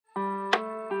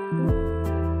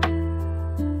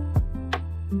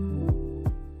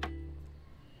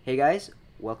Hey guys,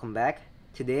 welcome back.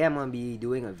 Today I'm gonna be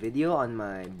doing a video on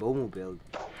my Bomu build.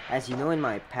 As you know, in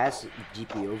my past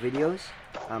GPO videos,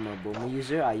 I'm a Bomu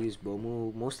user. I use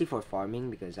Bomu mostly for farming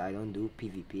because I don't do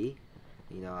PvP.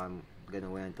 I'm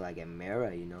gonna wait until I get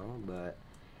Mera, but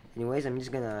anyways, I'm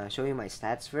just gonna show you my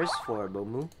stats first for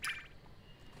Bomu.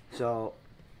 So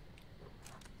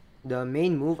the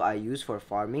main move I use for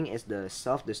farming is the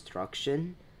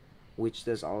self-destruction, which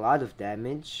does a lot of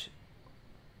damage.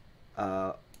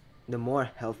 The more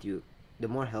health you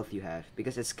have,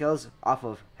 because it scales off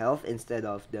of health instead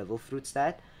of devil fruit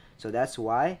stat. So that's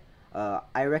why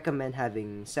I recommend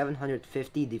having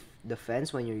 750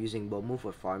 defense when you're using Bomu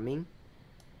for farming.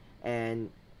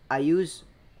 And I use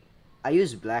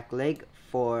Blackleg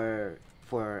for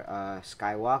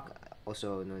Skywalk,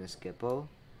 also known as GPO,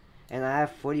 and I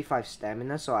have 45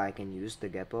 stamina, so I can use the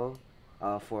GPO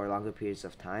for longer periods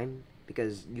of time,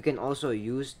 because you can also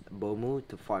use Bomu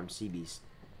to farm Sea Beast.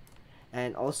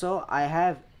 And also I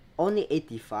have only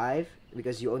 85,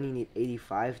 because you only need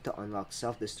 85 to unlock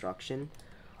self-destruction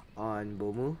on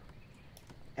Bomu.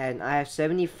 And I have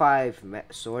 75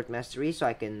 sword mastery, so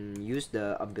I can use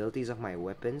the abilities of my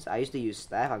weapons. I used to use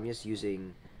staff. I'm just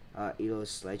using Elo's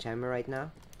sledgehammer right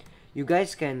now. You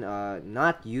guys can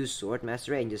not use sword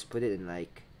mastery and just put it in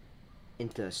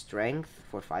into strength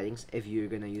for fighting if you're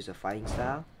gonna use a fighting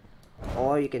style.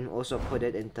 Or you can also put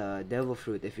it into devil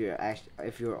fruit if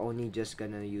you're only just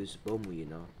gonna use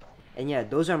Bomu, And yeah,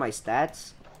 those are my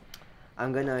stats.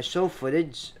 I'm gonna show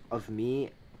footage of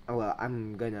me. Well,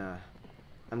 I'm gonna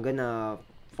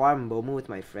farm Bomu with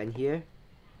my friend here,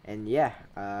 and yeah,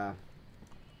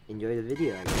 enjoy the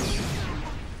video, I guess.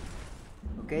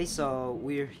 Okay, so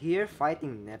we're here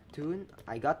fighting Neptune.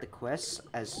 I got the quest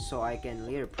so I can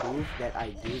later prove that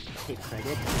I do take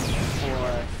credit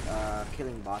for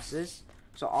killing bosses.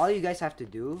 So all you guys have to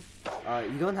do,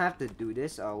 you don't have to do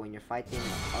this when you're fighting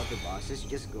other bosses. You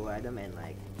just go at them and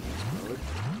explode.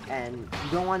 And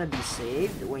you don't want to be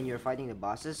saved when you're fighting the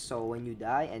bosses. So when you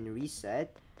die and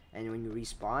reset, and when you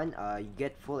respawn, you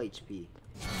get full HP.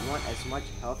 You want as much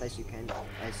health as you can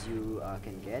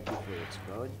get before you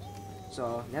explode.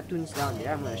 So Neptune's down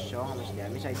there. I'm gonna show how much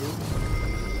damage I do.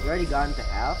 We already got into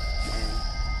half, and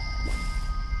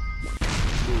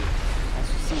boom. As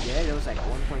you see there was like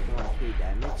 1.1k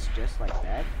damage just like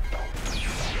that.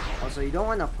 Also, you don't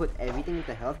want to put everything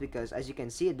into health, because as you can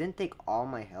see, it didn't take all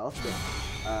my health.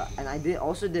 But, and I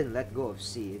didn't let go of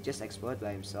C. It just exploded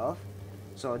by himself.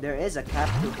 So there is a cap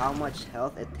to how much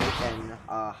health it takes and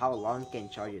how long you can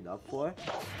charge it up for.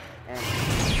 And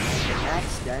the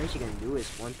max damage you can do is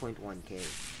 1.1k.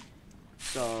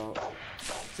 So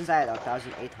since I had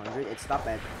 1,800, it stopped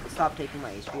taking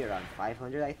my HP around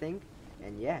 500, I think.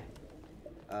 And yeah,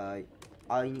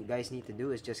 all you guys need to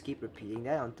do is just keep repeating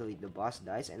that until the boss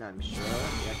dies, and I'm sure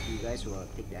that you guys will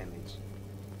take damage.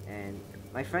 And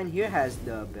my friend here has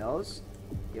the bells.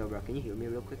 Yo, bro, can you heal me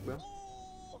real quick, bro?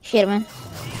 Sure, man.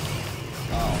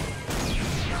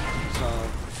 So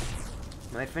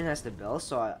my friend has the bell,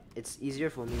 so it's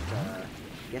easier for me to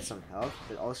get some health.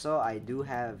 But also I do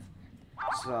have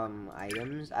some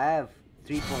items. I have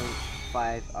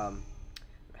 3.5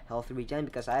 health regen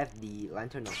because I have the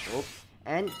Lantern of Hope.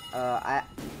 And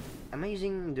am I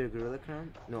using the Gorilla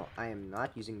Crown? No, I am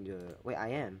not using the. Wait, I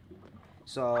am.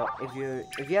 So if you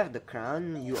have the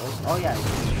crown, you also. Oh yeah.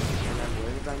 And I'm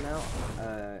wearing it right now.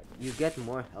 You get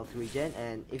more health regen,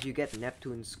 and if you get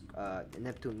Neptune's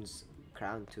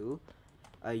crown too,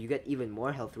 you get even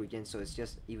more health regen, so it's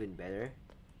just even better.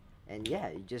 And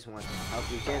yeah, you just want health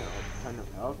regen, a ton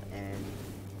of health, and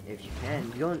if you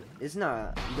can, you don't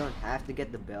have to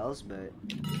get the bells, but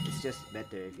it's just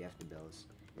better if you have the bells.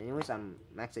 Anyways, I'm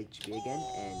max HP again,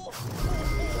 and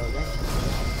here we go again.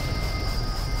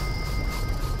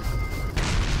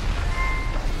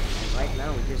 And right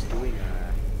now we're just doing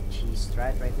a cheese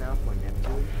strat right now for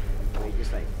Neptune, where you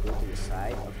just go to the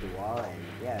side of the wall and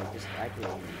yeah, just right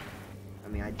away. I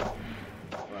mean,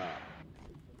 well,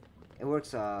 it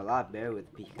works a lot better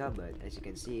with Pika, but as you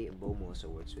can see, Bomu also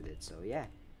works with it. So yeah,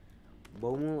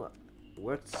 Bomu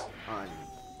works on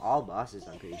all bosses,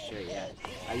 I'm pretty sure. Yeah,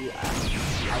 I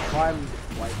farmed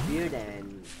Whitebeard,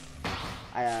 and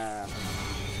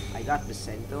I got the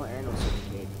Cento and also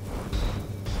the Cape,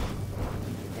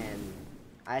 and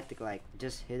I had to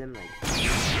just hit him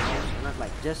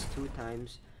not just 2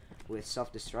 times with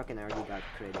self-destruct, and I already got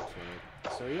credit for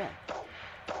it. So yeah.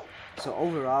 So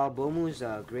overall, Bomu is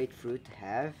a great fruit to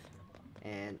have,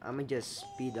 and I'm gonna just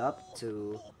speed up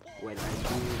to when I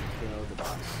do kill the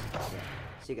boss. Yeah.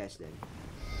 See you guys then.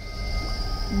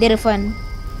 They're fun.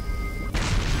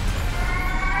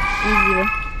 Easy, bro.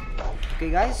 Okay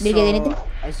guys, Did you get anything?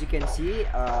 as you can see,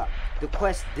 the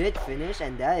quest did finish,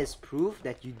 and that is proof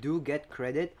that you do get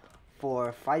credit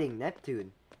for fighting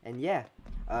Neptune. And yeah,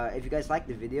 if you guys like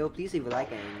the video, please leave a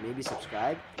like and maybe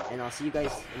subscribe, and I'll see you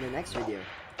guys in the next video.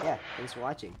 Yeah, thanks for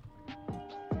watching.